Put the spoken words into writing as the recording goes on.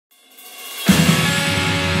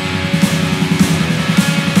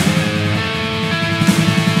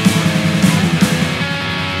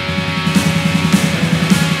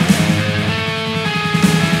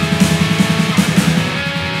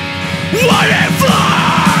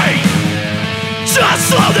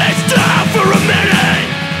slow this down for a minute.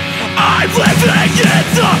 I'm living in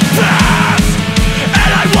the past,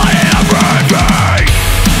 and I want everything.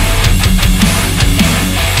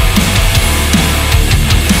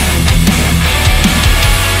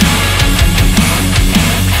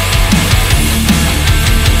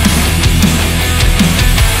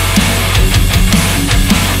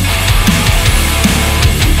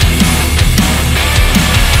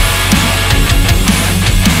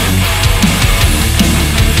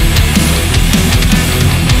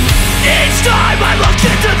 Time I look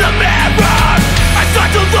into the mirror, I start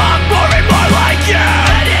to look more and more like you,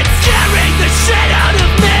 and it's scaring the shit out of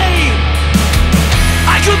me.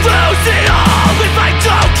 I could lose it all if I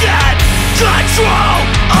don't get control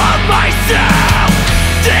of myself.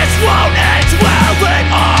 This won't end well at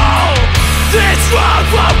all. This road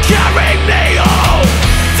won't carry me home.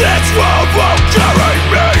 This road won't carry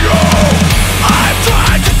me home. I'm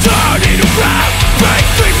trying to turn it around, break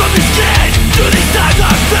free from the skin, to these times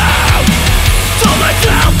I'm found. Told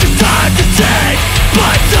myself it's time to change,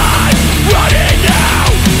 but I'm running out.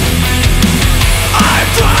 I'm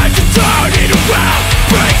trying to turn it around,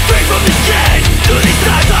 break free from the skin, to these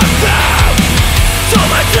times I'm found. Told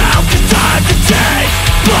myself it's time to change,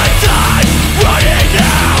 but I'm running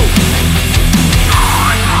out.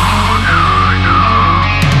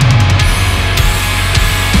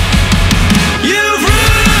 You've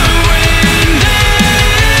ruined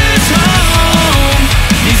this home.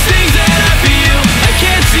 These things that I feel, I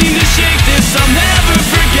can't seem to shake this, I'll never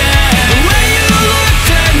forget the way you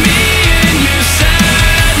looked at me and you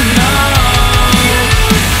said no.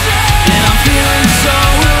 And I'm feeling so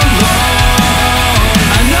alone.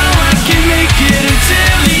 I know I can make it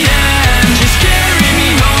until the end. Just carry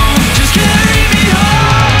me home, just carry me home.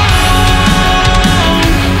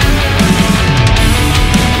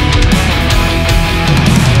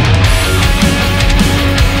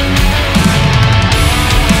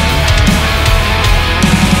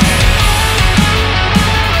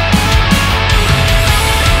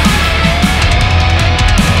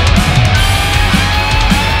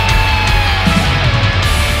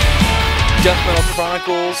 Death Metal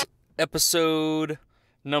Chronicles, episode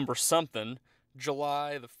number something,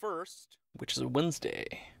 July the 1st, which is a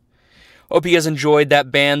Wednesday. Hope you guys enjoyed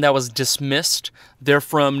that band that was dismissed. They're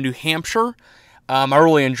from New Hampshire. I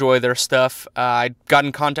really enjoy their stuff. I got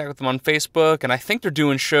in contact with them on Facebook, and I think they're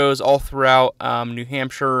doing shows all throughout New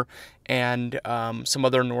Hampshire and some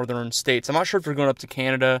other northern states. I'm not sure if they're going up to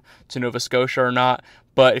Canada, to Nova Scotia or not,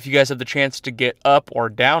 but if you guys have the chance to get up or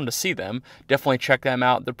down to see them, definitely check them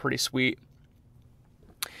out. They're pretty sweet.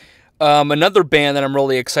 Another band that I'm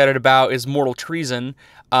really excited about is Mortal Treason.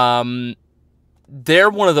 They're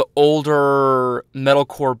one of the older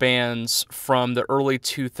metalcore bands from the early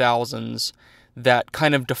 2000s that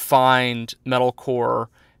kind of defined metalcore,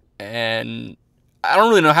 and I don't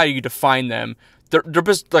really know how you define them. They're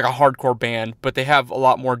just like a hardcore band, but they have a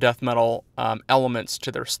lot more death metal elements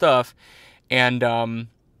to their stuff, and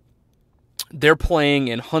they're playing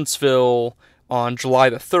in Huntsville on July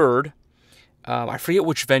the 3rd. I forget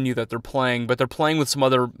which venue that they're playing, but they're playing with some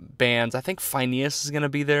other bands. I think Phineas is going to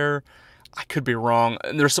be there. I could be wrong.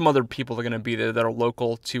 And there's some other people that are going to be there that are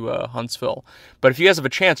local to Huntsville. But if you guys have a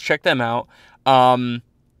chance, check them out. I'm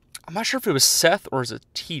not sure if it was Seth or is it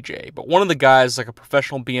TJ, but one of the guys, like a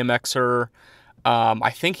professional BMXer,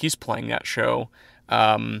 I think he's playing that show.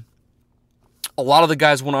 A lot of the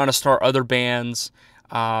guys went on to start other bands,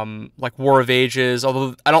 like War of Ages,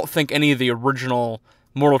 although I don't think any of the original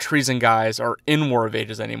Mortal Treason guys are in War of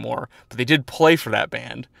Ages anymore, but they did play for that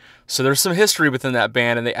band. So there's some history within that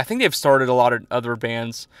band, and I think they've started a lot of other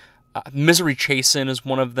bands. Misery Chasin is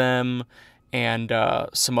one of them, and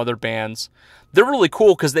some other bands. They're really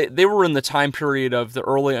cool because they were in the time period of the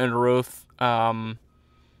early Under Oath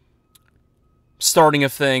starting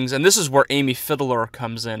of things, and this is where Amy Fiddler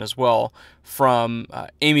comes in as well, from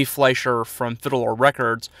Amy Fleischer from Fiddler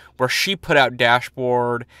Records, where she put out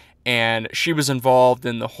Dashboard, and she was involved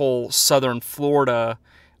in the whole Southern Florida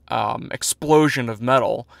explosion of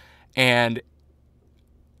metal. And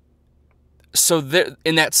so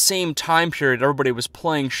in that same time period, everybody was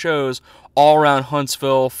playing shows all around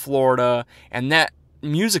Huntsville, Florida, and that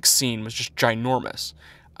music scene was just ginormous.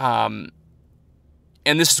 And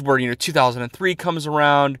this is where, 2003 comes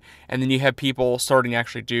around, and then you have people starting to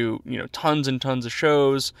actually do, tons and tons of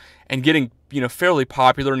shows and getting, fairly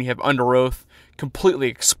popular, and you have Under Oath completely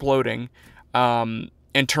exploding and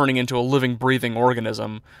turning into a living, breathing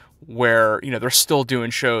organism where, they're still doing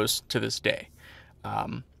shows to this day.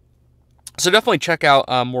 So definitely check out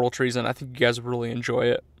Mortal Treason. I think you guys would really enjoy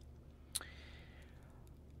it.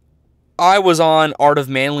 I was on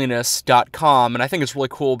artofmanliness.com, and I think it's really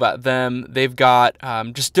cool about them. They've got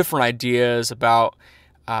just different ideas about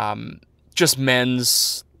just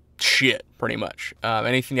men's shit, pretty much.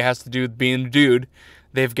 Anything that has to do with being a dude,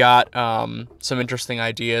 they've got some interesting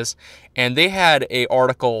ideas. And they had an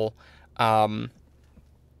article called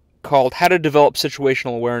How to Develop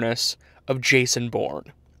Situational Awareness of Jason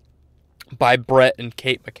Bourne by Brett and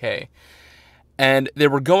Kate McKay. And they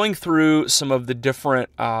were going through some of the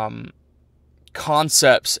different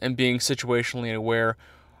concepts and being situationally aware.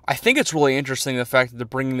 I think it's really interesting the fact that they're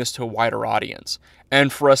bringing this to a wider audience. And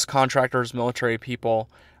for us contractors, military people,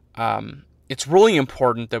 it's really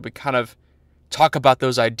important that we kind of talk about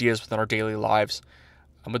those ideas within our daily lives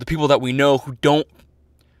with the people that we know who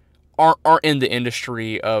aren't in the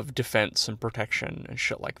industry of defense and protection and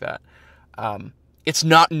shit like that. It's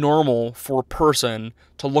not normal for a person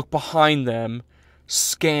to look behind them,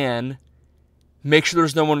 scan, make sure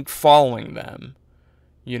there's no one following them,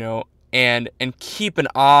 you know, and keep an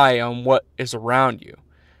eye on what is around you.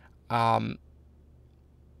 I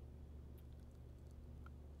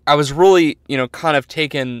was really, you know, kind of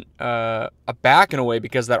taken aback in a way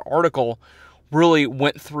because that article really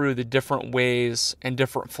went through the different ways and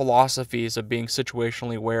different philosophies of being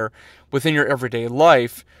situationally aware within your everyday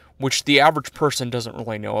life, which the average person doesn't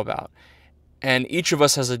really know about. And each of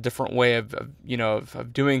us has a different way of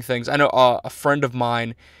doing things. I know a friend of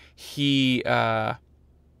mine, he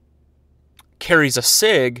carries a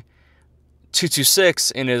SIG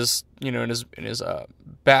 226 in his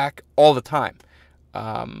back all the time,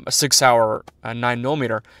 a 6 Sauer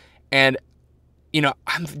 9mm, and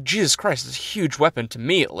Jesus Christ, it's a huge weapon to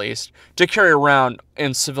me, at least, to carry around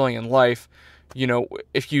in civilian life. You know,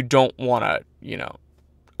 if you don't want to,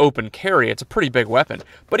 open carry, it's a pretty big weapon.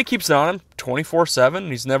 But he keeps it on him 24/7.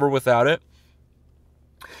 He's never without it.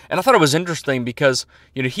 And I thought it was interesting because,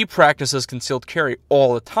 he practices concealed carry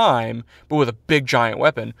all the time, but with a big giant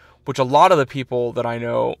weapon, which a lot of the people that I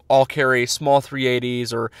know all carry small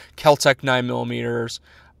 380s or Keltec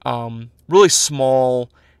 9mm, really small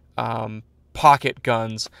pocket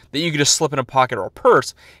guns that you can just slip in a pocket or a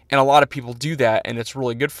purse. And a lot of people do that, and it's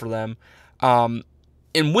really good for them. And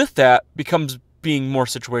with that becomes being more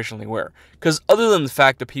situationally aware. Because other than the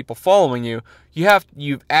fact of people following you,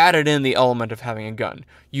 you've added in the element of having a gun.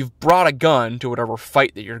 You've brought a gun to whatever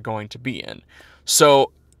fight that you're going to be in.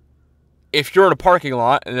 So if you're in a parking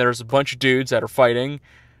lot and there's a bunch of dudes that are fighting,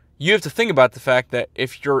 you have to think about the fact that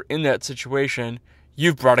if you're in that situation,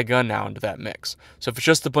 you've brought a gun now into that mix. So if it's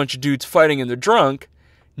just a bunch of dudes fighting and they're drunk,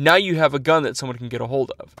 now you have a gun that someone can get a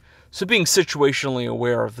hold of. So being situationally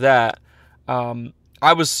aware of that,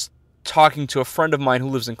 I was talking to a friend of mine who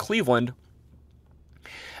lives in Cleveland,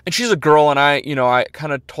 and she's a girl, and I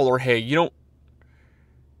kind of told her, hey, you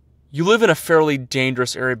live in a fairly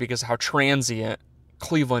dangerous area because of how transient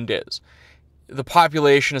Cleveland is. The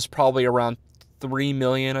population is probably around 3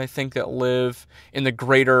 million, I think, that live in the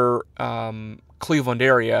greater Cleveland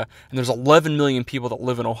area, and there's 11 million people that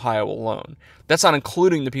live in Ohio alone. That's not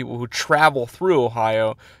including the people who travel through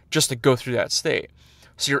Ohio just to go through that state.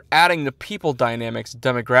 So you're adding the people dynamics,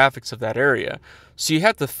 demographics of that area. So you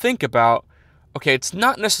have to think about, okay, it's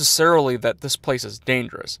not necessarily that this place is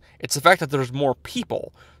dangerous. It's the fact that there's more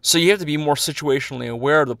people. So you have to be more situationally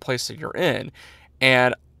aware of the place that you're in.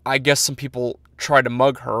 And I guess some people tried to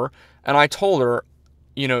mug her, and I told her,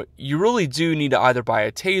 you really do need to either buy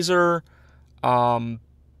a taser,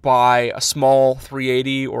 buy a small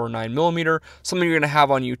 380 or 9mm, something you're going to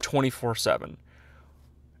have on you 24/7.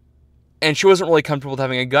 And she wasn't really comfortable with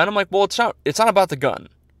having a gun. I'm like, well, it's not about the gun.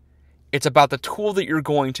 It's about the tool that you're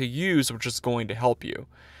going to use, which is going to help you.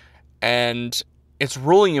 And it's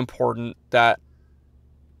really important that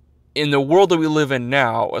in the world that we live in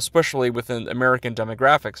now, especially within American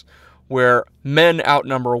demographics, where men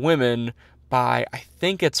outnumber women by, I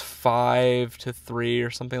think it's 5-3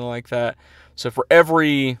 or something like that. So for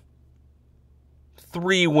every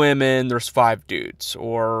 3 women, there's 5 dudes,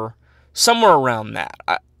 or somewhere around that.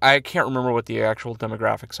 I can't remember what the actual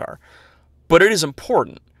demographics are, but it is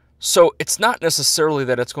important. So it's not necessarily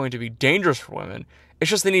that it's going to be dangerous for women. It's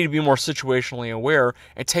just they need to be more situationally aware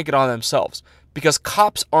and take it on themselves, because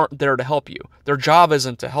cops aren't there to help you. Their job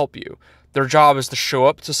isn't to help you. Their job is to show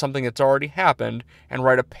up to something that's already happened and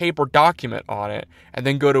write a paper document on it and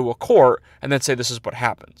then go to a court and then say this is what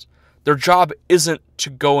happens. Their job isn't to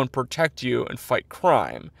go and protect you and fight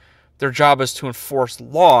crime. Their job is to enforce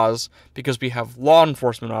laws, because we have law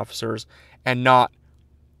enforcement officers and not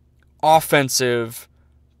offensive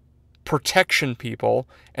protection people.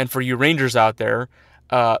 And for you Rangers out there,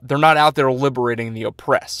 they're not out there liberating the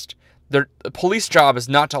oppressed. The police job is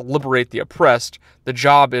not to liberate the oppressed. The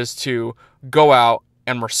job is to go out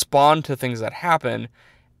and respond to things that happen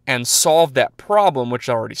and solve that problem which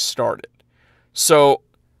already started. So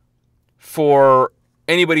for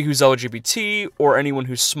anybody who's LGBT or anyone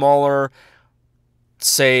who's smaller,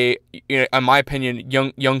 say, in my opinion,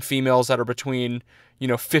 young females that are between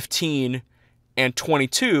 15 and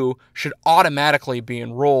 22 should automatically be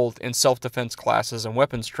enrolled in self-defense classes and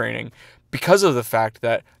weapons training because of the fact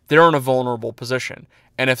that they're in a vulnerable position.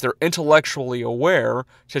 And if they're intellectually aware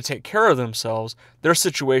to take care of themselves, their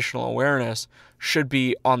situational awareness should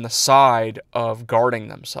be on the side of guarding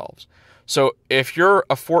themselves. So if you're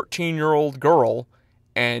a 14-year-old girl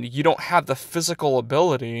and you don't have the physical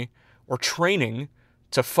ability or training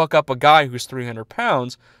to fuck up a guy who's 300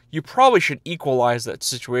 pounds, you probably should equalize that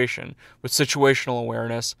situation with situational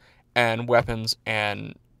awareness and weapons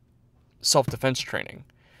and self-defense training.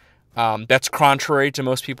 That's contrary to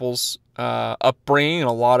most people's upbringing and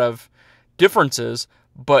a lot of differences,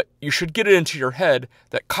 but you should get it into your head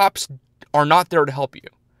that cops are not there to help you.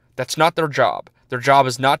 That's not their job. Their job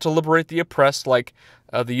is not to liberate the oppressed like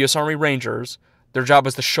the U.S. Army Rangers. Their job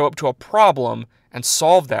is to show up to a problem and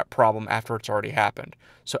solve that problem after it's already happened.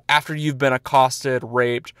 So after you've been accosted,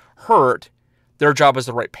 raped, hurt, their job is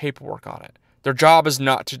to write paperwork on it. Their job is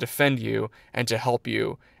not to defend you and to help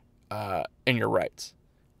you in your rights.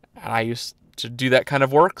 And I used to do that kind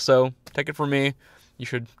of work, so take it from me. You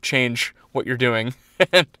should change what you're doing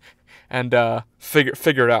and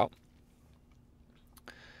figure it out.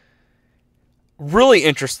 Really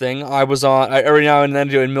interesting. I every now and then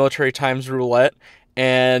doing Military Times Roulette,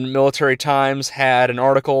 and Military Times had an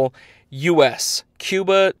article, U.S.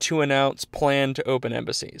 Cuba to announce plan to open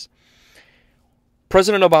embassies.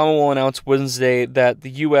 President Obama will announce Wednesday that the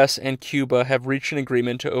U.S. and Cuba have reached an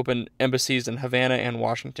agreement to open embassies in Havana and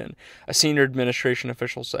Washington, a senior administration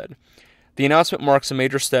official said. The announcement marks a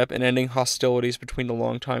major step in ending hostilities between the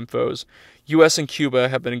longtime foes. U.S. and Cuba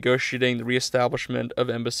have been negotiating the reestablishment of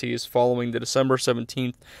embassies following the December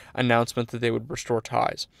 17th announcement that they would restore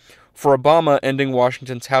ties. For Obama, ending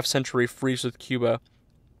Washington's half-century freeze with Cuba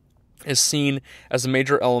is seen as a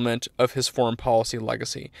major element of his foreign policy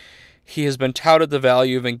legacy. He has been touted the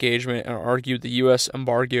value of engagement and argued the U.S.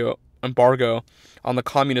 embargo on the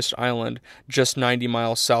communist island just 90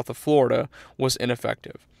 miles south of Florida was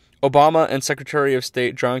ineffective. Obama and Secretary of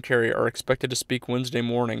State John Kerry are expected to speak Wednesday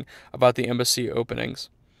morning about the embassy openings.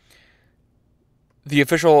 The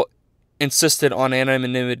official insisted on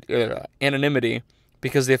anonymity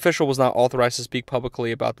because the official was not authorized to speak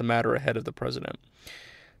publicly about the matter ahead of the president.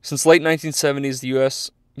 Since late 1970s,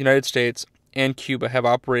 the United States and Cuba have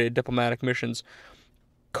operated diplomatic missions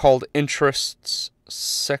called interests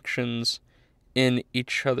sections in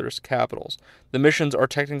each other's capitals. The missions are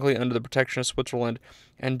technically under the protection of Switzerland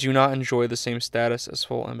and do not enjoy the same status as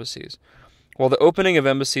full embassies. While the opening of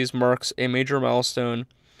embassies marks a major milestone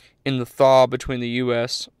in the thaw between the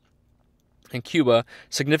U.S. and Cuba,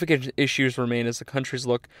 significant issues remain as the countries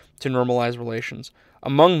look to normalize relations.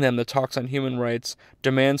 Among them, the talks on human rights,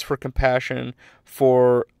 demands for compassion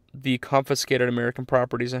for the confiscated American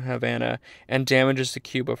properties in Havana, and damages to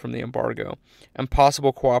Cuba from the embargo, and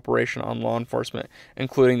possible cooperation on law enforcement,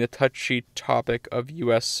 including the touchy topic of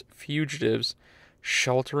U.S. fugitives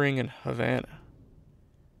sheltering in Havana.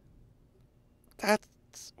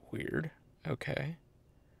 That's weird. Okay.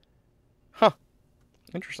 Huh.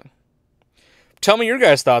 Interesting. Tell me your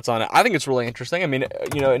guys' thoughts on it. I think it's really interesting. I mean,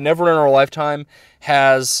 never in our lifetime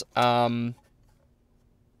has...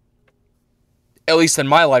 at least in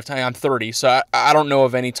my lifetime, I'm 30, so I don't know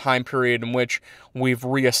of any time period in which we've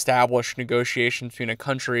reestablished negotiations between a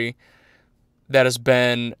country that has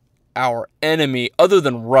been our enemy, other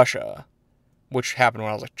than Russia, which happened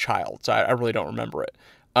when I was a child, so I really don't remember it.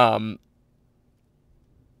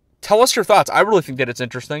 Tell us your thoughts. I really think that it's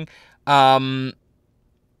interesting. What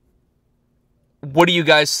do you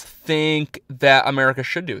guys think that America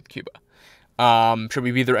should do with Cuba? Should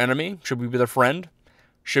we be their enemy? Should we be their friend?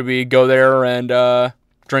 Should we go there and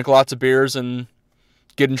drink lots of beers and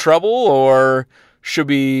get in trouble? Or should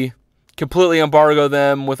we completely embargo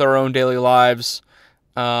them with our own daily lives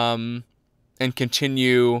and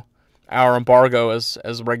continue our embargo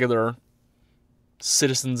as regular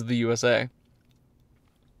citizens of the USA?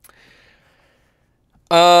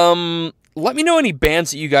 Let me know any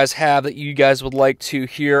bands that you guys have that you guys would like to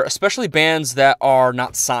hear, especially bands that are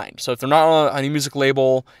not signed. So if they're not on any music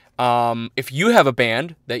label... if you have a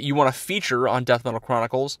band that you want to feature on Death Metal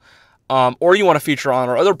Chronicles, or you want to feature on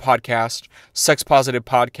our other podcast, Sex Positive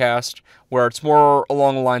Podcast, where it's more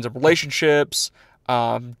along the lines of relationships,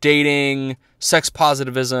 dating, sex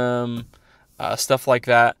positivism, stuff like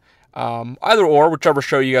that, Either or, whichever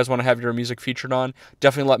show you guys want to have your music featured on,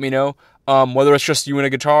 definitely let me know. Whether it's just you and a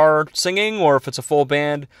guitar singing, or if it's a full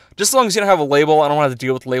band, just as long as you don't have a label. I don't have to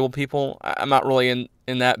deal with label people. I'm not really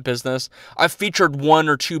in that business. I've featured 1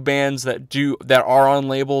 or 2 bands that are on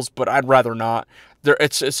labels, but I'd rather not.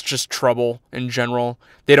 It's just trouble in general.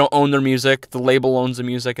 They don't own their music. The label owns the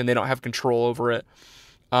music, and they don't have control over it.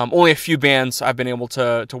 Only a few bands I've been able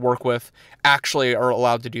to work with actually are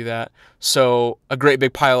allowed to do that. So A Great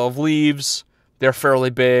Big Pile of Leaves, they're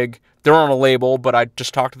fairly big. They're on a label, but I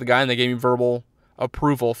just talked to the guy and they gave me verbal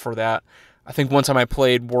approval for that. I think one time I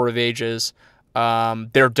played War of Ages,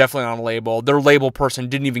 they're definitely on a label. Their label person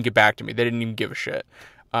didn't even get back to me. They didn't even give a shit.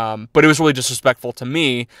 But it was really disrespectful to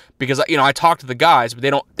me because, I talked to the guys, but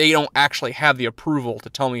they don't actually have the approval to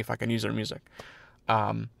tell me if I can use their music.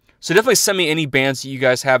 So definitely send me any bands that you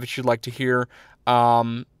guys have that you'd like to hear.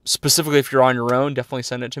 Specifically, if you're on your own, definitely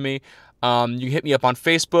send it to me. You can hit me up on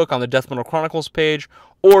Facebook on the Death Metal Chronicles page,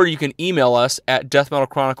 or you can email us at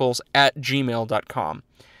deathmetalchronicles@gmail.com.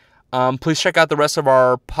 Please check out the rest of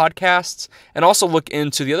our podcasts, and also look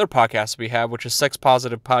into the other podcasts we have, which is Sex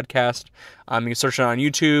Positive Podcast. You can search it on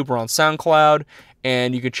YouTube. We're on SoundCloud,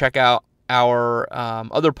 and you can check out our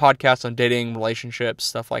other podcasts on dating, relationships,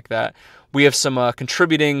 stuff like that. We have some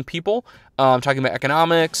contributing people talking about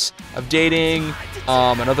economics of dating,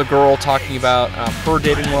 another girl talking about her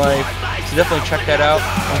dating life. So definitely check that out.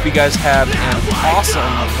 I hope you guys have an awesome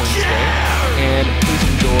Wednesday, and please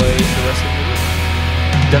enjoy the rest of your week.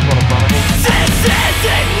 Death Metal Chronicles. This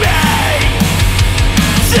isn't me.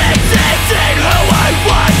 This